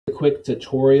A quick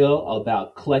tutorial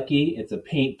about Kleki. It's a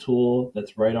paint tool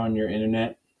that's right on your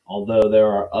internet. Although there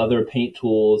are other paint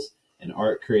tools and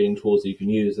art creating tools that you can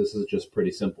use, this is just pretty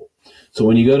simple. So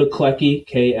when you go to Kleki,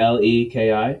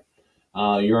 K-L-E-K-I,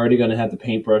 you're already going to have the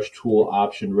paintbrush tool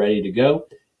option ready to go,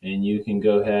 and you can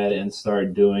go ahead and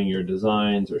start doing your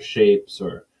designs or shapes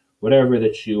or whatever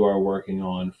that you are working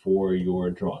on for your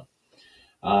drawing.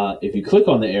 If you click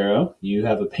on the arrow, you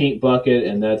have a paint bucket,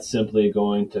 and that's simply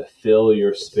going to fill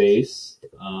your space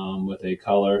with a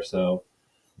color. So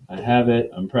I have it,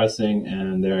 I'm pressing,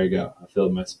 and there I go. I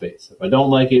filled my space. If I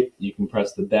don't like it, you can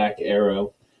press the back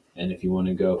arrow, and if you want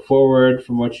to go forward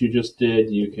from what you just did,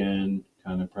 you can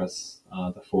kind of press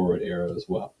the forward arrow as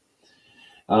well.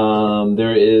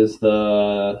 There is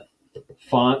the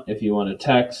font. If you want to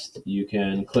text, you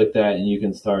can click that, and you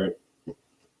can start.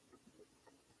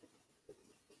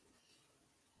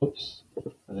 Oops,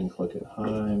 I didn't click it. Hi,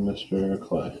 Mr.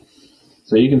 Clay.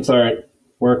 So you can start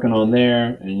working on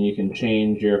there, and you can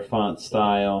change your font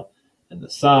style and the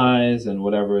size and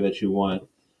whatever that you want,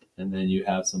 and then you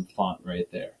have some font right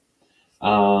there.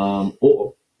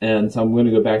 And so I'm going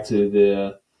to go back to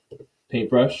the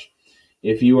paintbrush.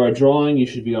 If you are drawing, you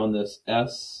should be on this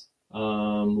S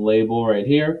label right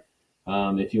here.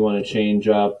 If you want to change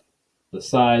up the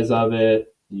size of it,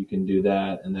 you can do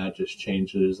that, and that just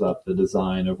changes up the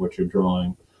design of what you're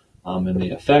drawing. And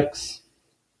the effects.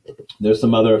 There's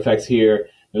some other effects here.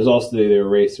 There's also the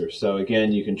eraser. So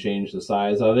again, you can change the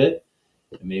size of it.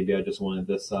 And maybe I just wanted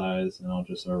this size, and I'll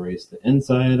just erase the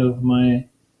inside of my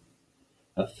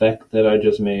effect that I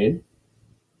just made.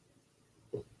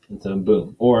 And so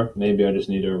boom. Or maybe I just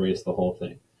need to erase the whole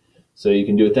thing. So you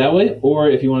can do it that way. Or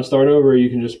if you want to start over, you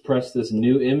can just press this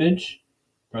new image,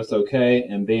 press OK,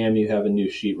 and bam, you have a new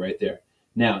sheet right there.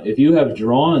 Now, if you have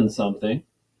drawn something,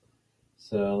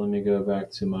 so let me go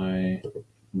back to my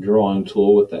drawing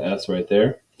tool with the S right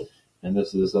there. And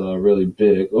this is really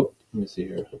big. Oh, let me see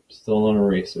here. Still on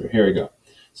eraser. Here we go.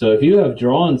 So if you have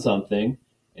drawn something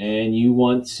and you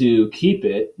want to keep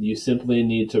it, you simply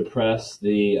need to press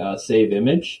the save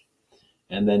image.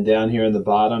 And then down here in the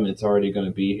bottom, it's already going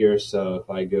to be here. So if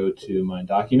I go to my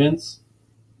documents,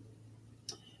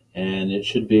 and it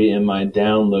should be in my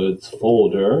downloads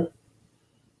folder,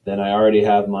 then I already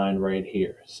have mine right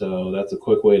here. So that's a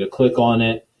quick way to click on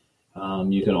it.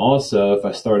 You can also, if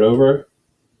I start over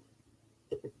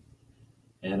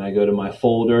and I go to my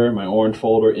folder, my orange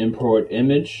folder, import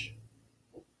image,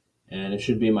 and it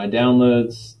should be my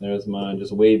downloads. There's my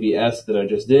just wavy S that I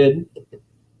just did,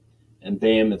 and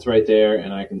bam, it's right there,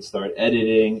 and I can start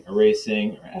editing,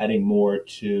 erasing, or adding more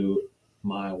to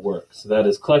my work. So that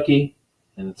is Kleki,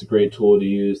 and it's a great tool to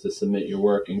use to submit your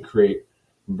work and create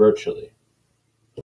virtually.